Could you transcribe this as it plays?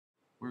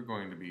We're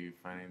going to be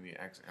finding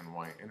the x and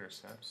y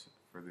intercepts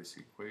for this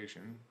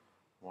equation.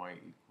 Y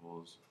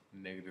equals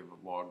negative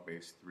log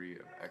base 3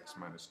 of x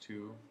minus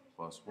 2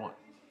 plus 1.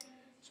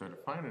 So to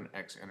find an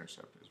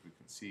x-intercept, as we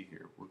can see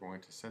here, we're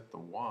going to set the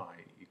y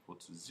equal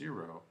to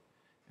 0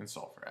 and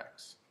solve for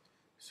x.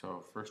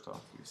 So first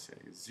off, we say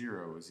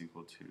 0 is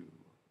equal to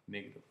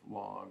negative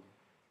log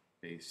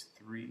base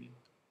 3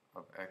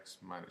 of x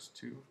minus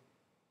 2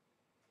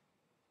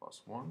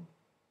 plus 1.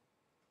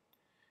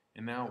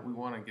 And now we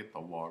want to get the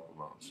log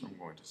alone, so I'm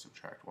going to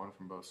subtract 1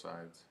 from both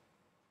sides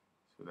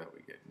so that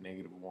we get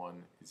negative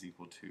 1 is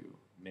equal to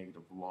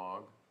negative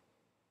log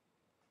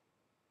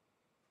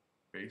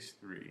base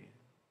 3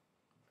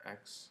 of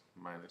x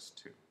minus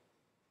 2.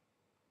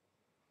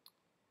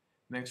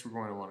 Next, we're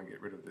going to want to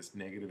get rid of this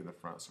negative in the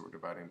front, so we're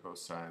dividing both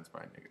sides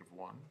by negative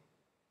 1.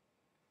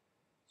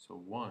 So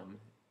 1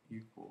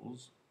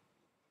 equals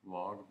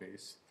log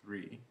base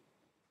 3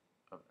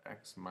 of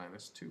x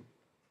minus 2.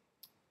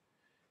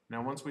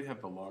 Now once we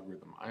have the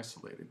logarithm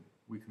isolated,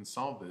 we can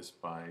solve this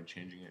by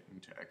changing it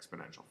into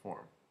exponential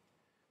form.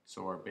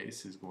 So our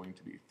base is going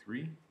to be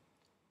 3,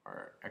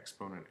 our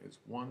exponent is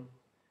 1,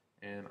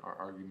 and our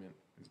argument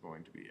is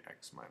going to be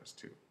x minus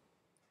 2.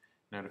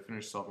 Now to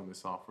finish solving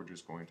this off, we're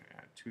just going to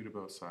add 2 to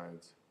both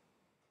sides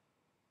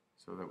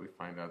so that we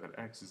find out that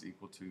x is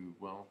equal to,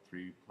 well,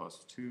 3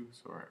 plus 2,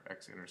 so our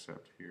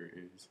x-intercept here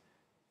is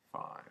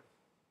 5.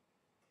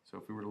 So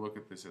if we were to look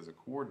at this as a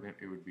coordinate,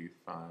 it would be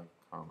 5,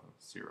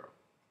 0.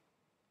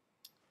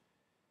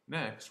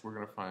 Next, we're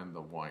going to find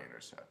the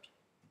y-intercept.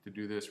 To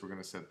do this, we're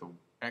going to set the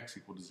x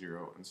equal to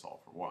 0 and solve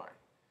for y.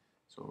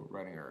 So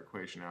writing our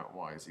equation out,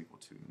 y is equal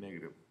to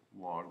negative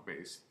log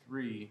base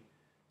 3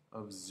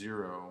 of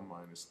 0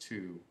 minus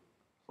 2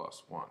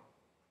 plus 1.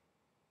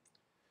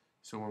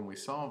 So when we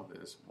solve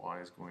this,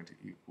 y is going to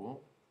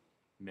equal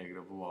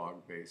negative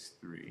log base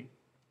 3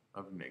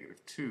 of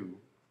negative 2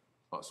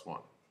 plus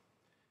 1.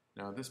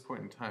 Now at this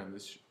point in time,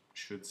 this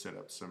should set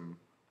up some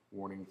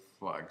warning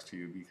flags to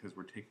you because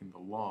we're taking the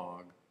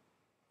log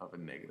of a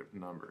negative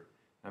number.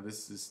 Now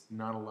this is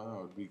not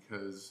allowed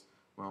because,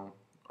 well,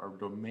 our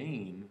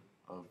domain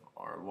of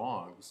our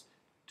logs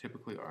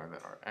typically are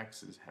that our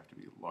x's have to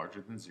be larger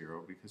than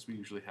 0 because we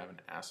usually have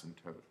an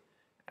asymptote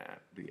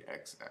at the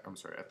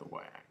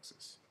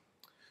y-axis.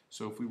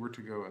 So if we were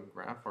to go and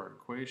graph our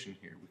equation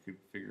here, we could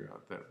figure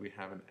out that we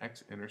have an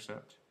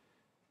x-intercept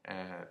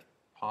at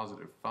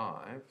positive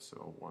 5,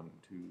 so 1,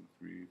 2,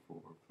 3,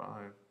 4, 5.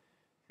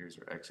 Here's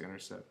our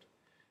x-intercept.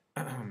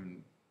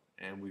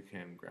 And we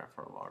can graph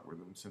our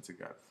logarithm since it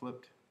got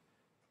flipped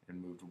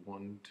and moved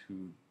 1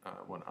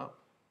 up.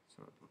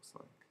 So it looks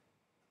like